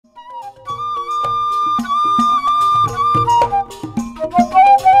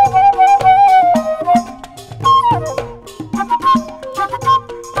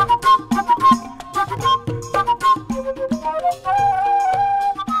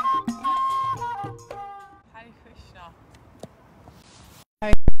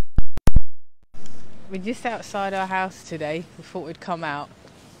We're just outside our house today. We thought we'd come out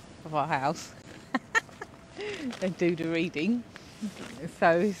of our house and do the reading.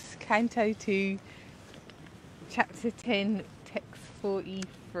 So it's Canto 2, Chapter 10, Text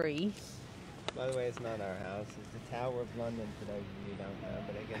 43. By the way, it's not our house. It's the Tower of London, for those of you who don't know,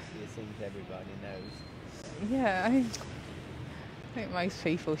 but I guess it seems everybody knows. Yeah, I think most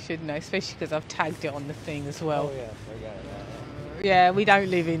people should know, especially because I've tagged it on the thing as well. Oh yeah, forgot about that. Yeah, we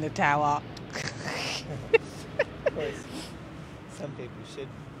don't live in the tower. Of course, some people should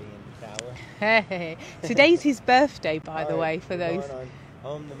be in the tower. Hey, today's his birthday, by the way, for those.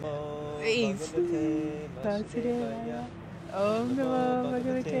 Om Namo Please. Bhagavate Vasudevaya. Om Namo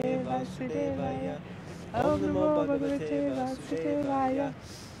Bhagavate Vasudevaya. Om Namo Bhagavate Vasudevaya.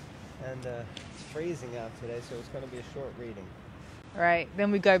 And it's freezing out today, so it's going to be a short reading. Right,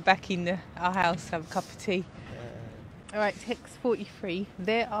 then we go back in our house, have a cup of tea. Alright, text 43.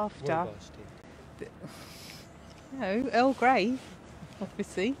 Thereafter. No, Earl Grey,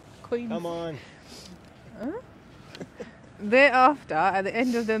 obviously. Queen. Come on. Huh? Thereafter, at the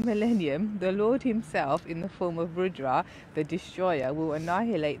end of the millennium, the Lord himself, in the form of Rudra, the destroyer, will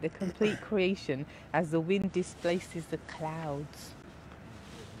annihilate the complete creation as the wind displaces the clouds.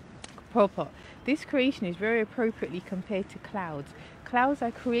 Purport. This creation is very appropriately compared to clouds. Clouds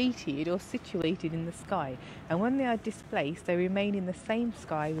are created or situated in the sky, and when they are displaced, they remain in the same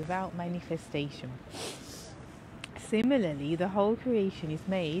sky without manifestation. Similarly, the whole creation is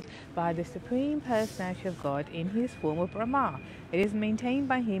made by the Supreme Personality of God in his form of Brahma. It is maintained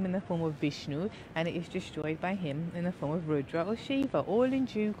by him in the form of Vishnu, and it is destroyed by him in the form of Rudra or Shiva, all in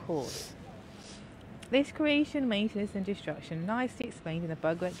due course. This creation, maintenance and destruction nicely explained in the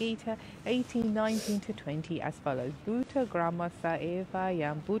Bhagavad Gita 18:19-20 as follows. Bhuta grama sa eva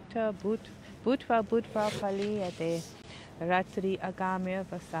yam bhuta bhutva paliyate ratri agame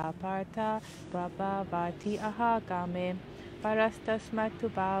vasapartha prabhavati ahagame parastasmatu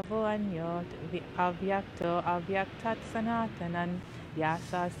bhavo anyot avyakto avyaktat sanatanan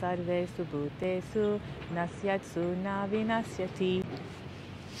yasa sarvesu bhutesu nasyatsu na vinasyati.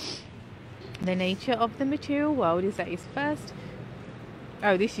 The nature of the material world is that its first...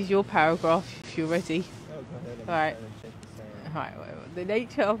 Oh, this is your paragraph, if you're ready. Oh, go ahead. Alright, the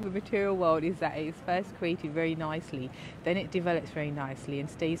nature of the material world is that it is first created very nicely, then it develops very nicely and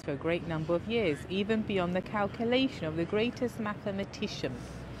stays for a great number of years, even beyond the calculation of the greatest mathematician.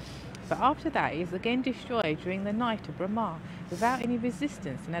 But after that, it is again destroyed during the night of Brahma, without any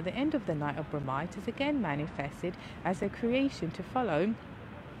resistance, and at the end of the night of Brahma, it is again manifested as a creation to follow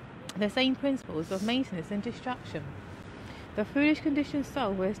the same principles of maintenance and destruction. The foolish conditioned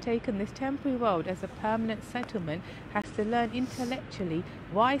soul who has taken this temporary world as a permanent settlement has to learn intellectually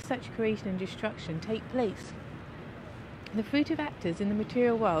why such creation and destruction take place. The fruitive actors in the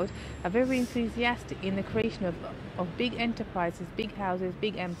material world are very enthusiastic in the creation of big enterprises, big houses,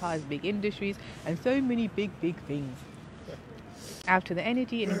 big empires, big industries, and so many big things. Out of the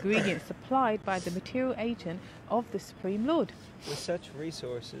energy and ingredients supplied by the material agent of the Supreme Lord. With such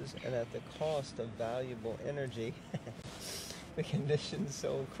resources and at the cost of valuable energy, the conditioned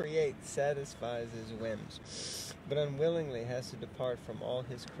soul creates, satisfies his whims, but unwillingly has to depart from all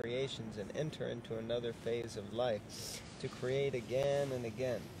his creations and enter into another phase of life, to create again and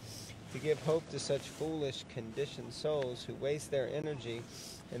again. To give hope to such foolish conditioned souls who waste their energy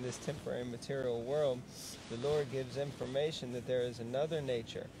in this temporary material world, the Lord gives information that there is another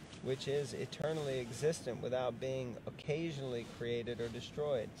nature which is eternally existent without being occasionally created or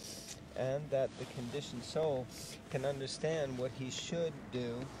destroyed, and that the conditioned soul can understand what he should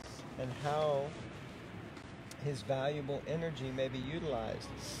do and how his valuable energy may be utilized.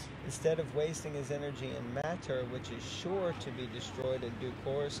 Instead of wasting his energy in matter, which is sure to be destroyed in due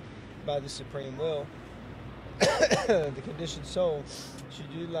course by the Supreme Will, the conditioned soul should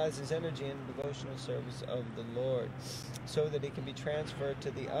utilize his energy in devotional service of the Lord, so that it can be transferred to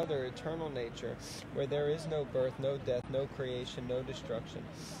the other eternal nature, where there is no birth, no death, no creation, no destruction,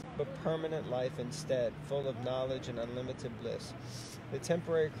 but permanent life instead, full of knowledge and unlimited bliss. The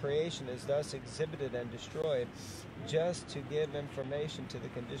temporary creation is thus exhibited and destroyed just to give information to the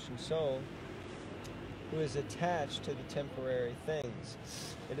conditioned soul who is attached to the temporary things.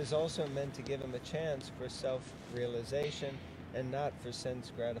 It is also meant to give him a chance for self-realization and not for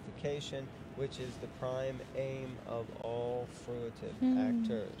sense gratification, which is the prime aim of all fruitive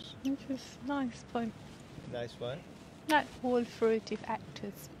actors. Which is a nice point. Nice what? Like all fruitive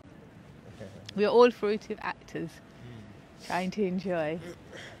actors. We are all fruitive actors trying to enjoy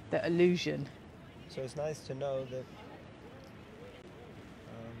the illusion. So it's nice to know that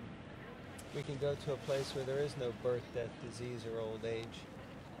we can go to a place where there is no birth, death, disease, or old age,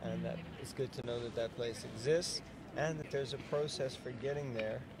 and that it's good to know that that place exists and that there's a process for getting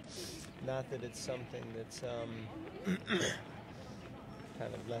there, not that it's something that's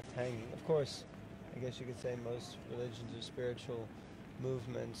kind of left hanging. Of course, I guess you could say most religions or spiritual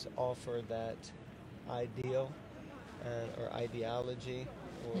movements offer that ideal or ideology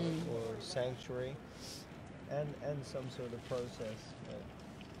or sanctuary and some sort of process.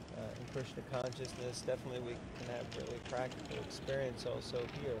 In Krishna consciousness, definitely we can have really practical experience also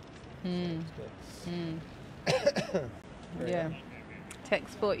here. So it's good. Yeah.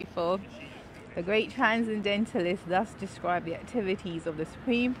 Text 44. The great transcendentalists thus describe the activities of the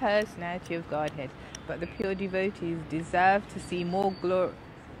Supreme Personality of Godhead, but the pure devotees deserve to see more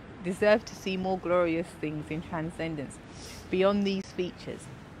glorious things in transcendence beyond these features.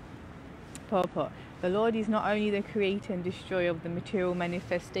 Purport. The Lord is not only the creator and destroyer of the material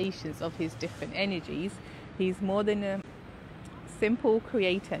manifestations of his different energies, he is more than a simple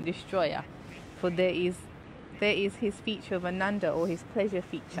creator and destroyer, for there is his feature of Ananda, or his pleasure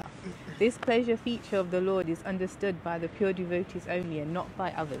feature. This pleasure feature of the Lord is understood by the pure devotees only and not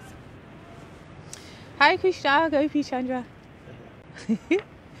by others. Hare Krishna, Gopi Chandra.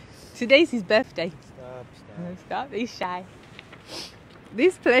 Today's his birthday. Stop, he's shy.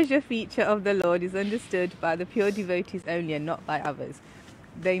 This pleasure feature of the Lord is understood by the pure devotees only and not by others.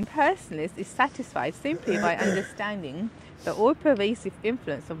 The impersonalist is satisfied simply by understanding the all-pervasive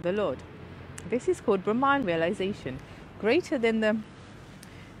influence of the Lord. This is called Brahman realization. Greater than the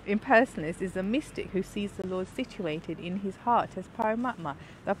impersonalist is the mystic who sees the Lord situated in his heart as Paramatma,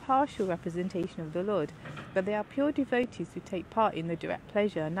 the partial representation of the Lord. But there are pure devotees who take part in the direct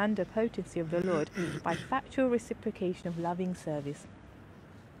pleasure and under potency of the Lord by factual reciprocation of loving service.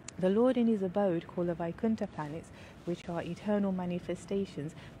 The Lord in his abode, called the Vaikuntha planets, which are eternal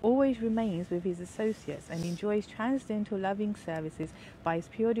manifestations, always remains with his associates and enjoys transcendental loving services by his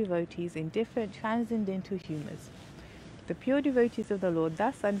pure devotees in different transcendental humours. The pure devotees of the Lord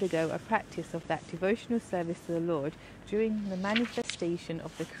thus undergo a practice of that devotional service to the Lord during the manifestation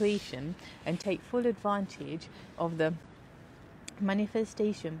of the creation and take full advantage of the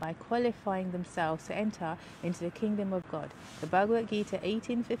manifestation by qualifying themselves to enter into the kingdom of God. The Bhagavad Gita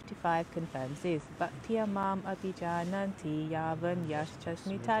 18:55 confirms this. Bhaktiya mam apijananti yavan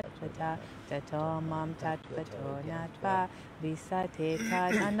yaschasmi tatvata tato mam tatvato natva visate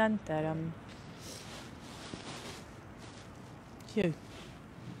tad anantaram.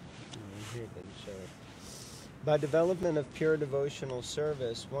 By development of pure devotional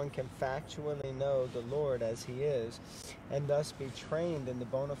service, one can factually know the Lord as he is, and thus be trained in the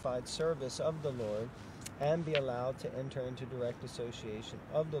bona fide service of the Lord, and be allowed to enter into direct association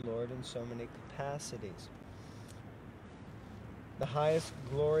of the Lord in so many capacities. The highest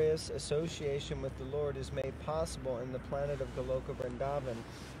glorious association with the Lord is made possible in the planet of Goloka Vrindavan,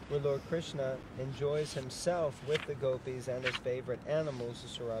 where Lord Krishna enjoys himself with the gopis and his favorite animals, the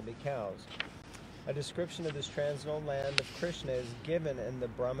Surabi cows. A description of this transcendental land of Krishna is given in the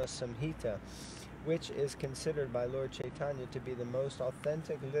Brahma Samhita, which is considered by Lord Chaitanya to be the most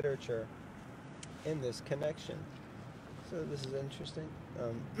authentic literature in this connection. So this is interesting.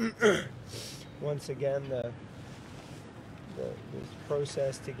 Once again, this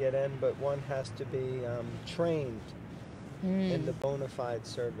process to get in, but one has to be trained in the bona fide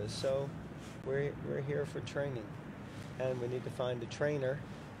service. So we're here for training, and we need to find a trainer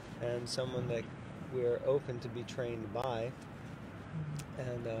and someone that we're open to be trained by.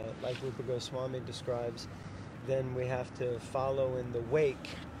 And like Rupa Goswami describes, then we have to follow in the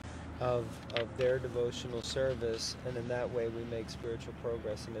wake of their devotional service, and in that way we make spiritual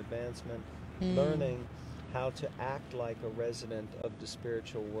progress and advancement, learning how to act like a resident of the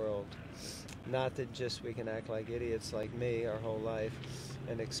spiritual world. Not that just we can act like idiots like me our whole life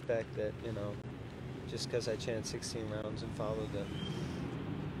and expect that, just because I chant 16 rounds and follow the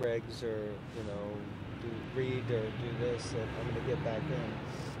regs, or read or do this, that I'm going to get back in.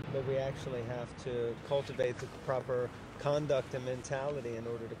 But we actually have to cultivate the proper conduct and mentality in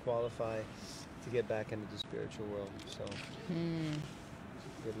order to qualify to get back into the spiritual world. So,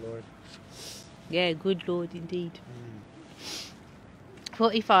 good Lord. Yeah, good Lord indeed.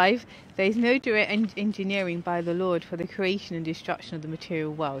 45. There is no direct engineering by the Lord for the creation and destruction of the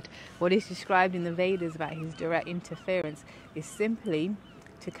material world. What is described in the Vedas about his direct interference is simply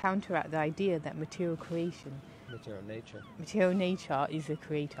to counteract the idea that material nature is a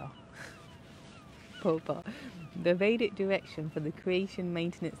creator. The Vedic direction for the creation,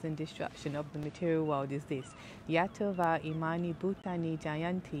 maintenance and destruction of the material world is this: Yato va imani bhutani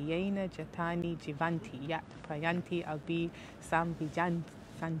jayanti yena jatani jivanti yat prayanti abhi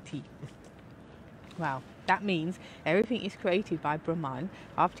samvijanti. Wow, that means everything is created by Brahman.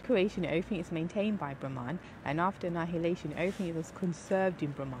 After creation, everything is maintained by Brahman, and after annihilation, everything is conserved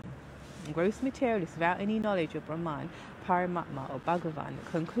in Brahman. Gross materialists without any knowledge of Brahman, Paramatma or Bhagavan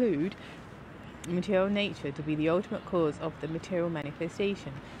conclude material nature to be the ultimate cause of the material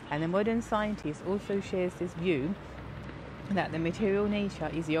manifestation, and the modern scientist also shares this view that the material nature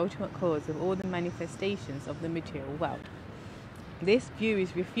is the ultimate cause of all the manifestations of the material world. This view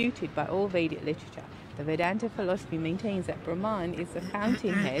is refuted by all Vedic literature. The Vedanta philosophy maintains that Brahman is the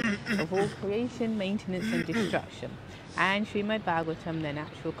fountainhead of all creation, maintenance and destruction. And Srimad Bhagavatam, the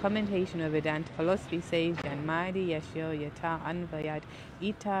natural commentation of Vedanta philosophy, says Janmadi Yashyo Yata Anvayad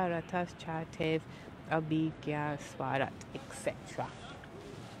Ita Ratas Chatev Abhigya Swarat, etc.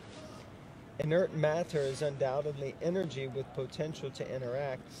 Inert matter is undoubtedly energy with potential to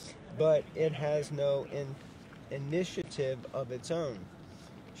interact, but it has no initiative of its own.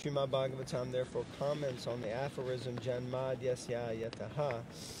 Srimad Bhagavatam therefore comments on the aphorism Janmad Yasya Yataha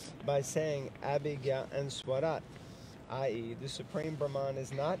by saying Abhigya and Swarat, i.e., the Supreme Brahman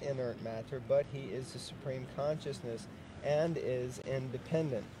is not inert matter, but he is the Supreme Consciousness and is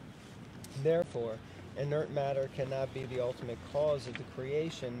independent. Therefore, inert matter cannot be the ultimate cause of the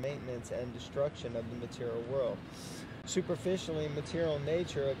creation, maintenance, and destruction of the material world. Superficially, material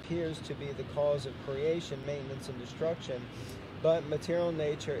nature appears to be the cause of creation, maintenance, and destruction, but material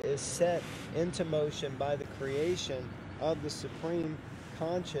nature is set into motion by the creation of the Supreme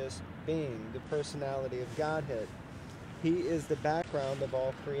Conscious Being, the personality of Godhead. He is the background of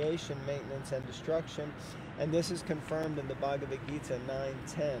all creation, maintenance, and destruction, and this is confirmed in the Bhagavad Gita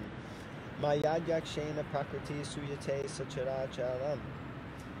 9:10. Mayadhyakshena prakriti suyate sacharacharam.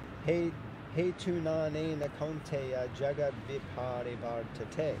 Hetunanena konteya jagad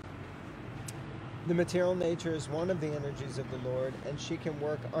viparivartate. The material nature is one of the energies of the Lord, and she can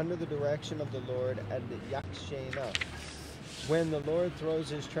work under the direction of the Lord at the yakshena. When the Lord throws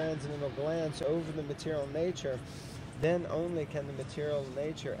his transcendental glance over the material nature, then only can the material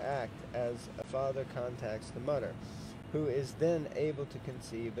nature act as a father contacts the mother, who is then able to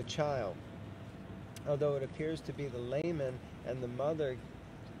conceive a child. Although it appears to be the layman and the mother,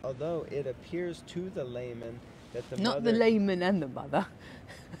 although it appears to the layman that the Not mother... the layman and the mother.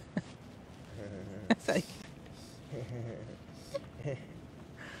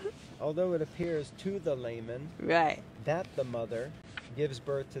 Although it appears to the layman right. that the mother gives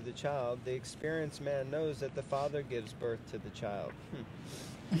birth to the child, the experienced man knows that the father gives birth to the child.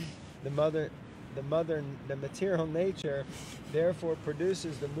 The material nature therefore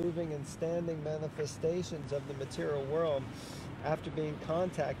produces the moving and standing manifestations of the material world after being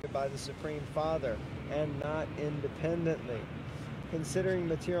contacted by the Supreme Father, and not independently. Considering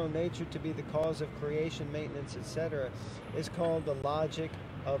material nature to be the cause of creation, maintenance, etc., is called the logic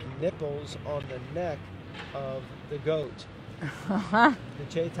of nipples on the neck of the goat. The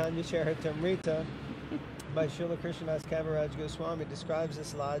Chaitanya Charitamrita by Srila Krishnadas Kaviraj Goswami describes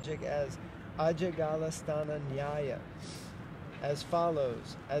this logic as Ajagalastana Nyaya, as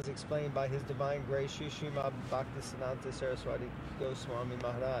follows, as explained by His Divine Grace Srimad Bhaktivedanta Swami Srila Goswami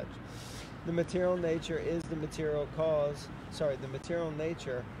Maharaj. The material nature is the material cause, the material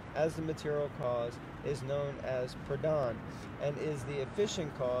nature as the material cause is known as Pradhan, and is the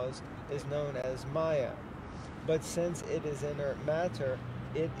efficient cause is known as Maya. But since it is inert matter,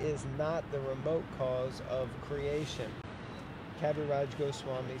 it is not the remote cause of creation. Kaviraj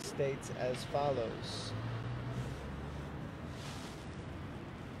Goswami states as follows.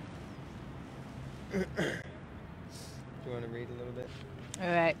 Do you want to read a little bit?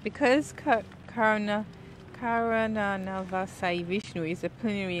 Alright, because Karananavasai Vishnu is a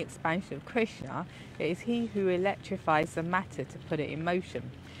plenary expansion of Krishna, it is he who electrifies the matter to put it in motion.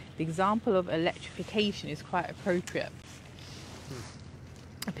 The example of electrification is quite appropriate.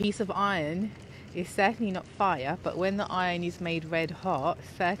 A piece of iron is certainly not fire, but when the iron is made red hot,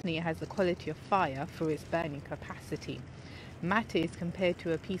 certainly it has the quality of fire for its burning capacity. Matter is compared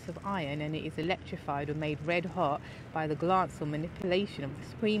to a piece of iron, and it is electrified or made red hot by the glance or manipulation of the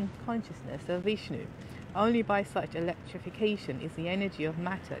Supreme Consciousness of Vishnu. Only by such electrification is the energy of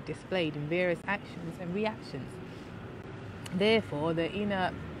matter displayed in various actions and reactions. Therefore, the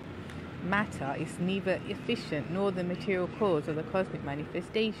inner matter is neither efficient nor the material cause of the cosmic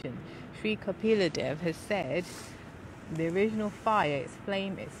manifestation. Sri Kapiladev has said, the original fire, its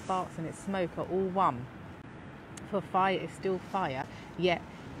flame, its sparks and its smoke are all one. For fire is still fire, yet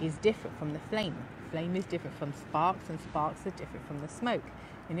is different from the flame. Flame is different from sparks, and sparks are different from the smoke.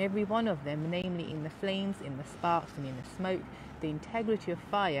 In every one of them, namely in the flames, in the sparks and in the smoke, the integrity of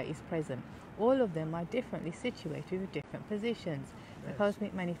fire is present. All of them are differently situated with different positions. The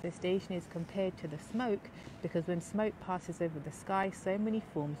cosmic manifestation is compared to the smoke because when smoke passes over the sky, so many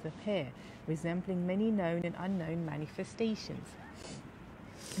forms appear, resembling many known and unknown manifestations.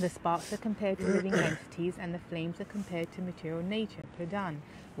 The sparks are compared to living entities and the flames are compared to material nature, pradhan.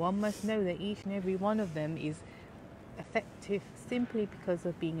 One must know that each and every one of them is effective simply because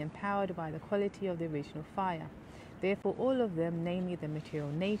of being empowered by the quality of the original fire. Therefore, all of them, namely the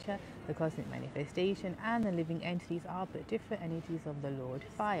material nature, the cosmic manifestation, and the living entities, are but different entities of the Lord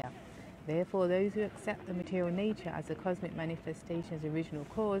Fire. Therefore, those who accept the material nature as the cosmic manifestation's original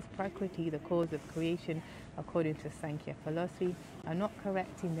cause, Prakriti, the cause of creation, according to Sankhya philosophy, are not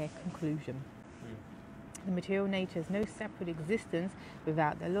correct in their conclusion. The material nature has no separate existence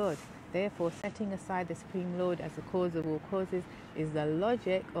without the Lord. Therefore, setting aside the Supreme Lord as the cause of all causes is the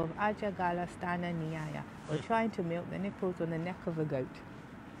logic of Ajagala Sthana Nyaya, or trying to milk the nipples on the neck of a goat.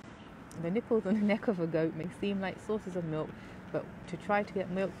 The nipples on the neck of a goat may seem like sources of milk, but to try to get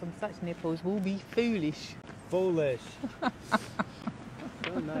milk from such nipples will be foolish. Foolish.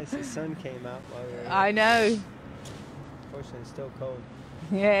 So nice. The sun came out while we were here. I know. Unfortunately, it's still cold.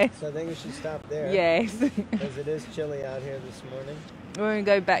 Yes. So I think we should stop there. Yes. Because it is chilly out here this morning. We're going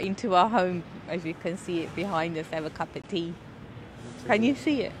to go back into our home, as you can see it behind us, have a cup of tea. Can you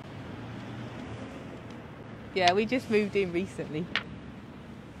see it? Yeah, we just moved in recently.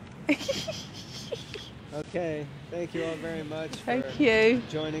 Okay, thank you all very much Thank for you.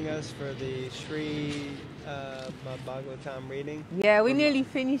 joining us for the Sri Bhagavatam reading. Yeah, we're nearly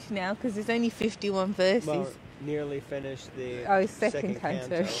finished now because there's only 51 verses. Well, nearly finished the second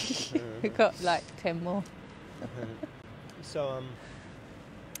canto. We got like 10 more. So,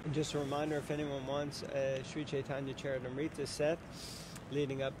 just a reminder, if anyone wants a Sri Chaitanya Charitamrita set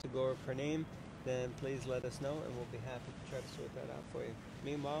leading up to Gaura Pranim, then please let us know and we'll be happy to try to sort that out for you.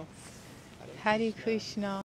 Meanwhile, Hare Krishna.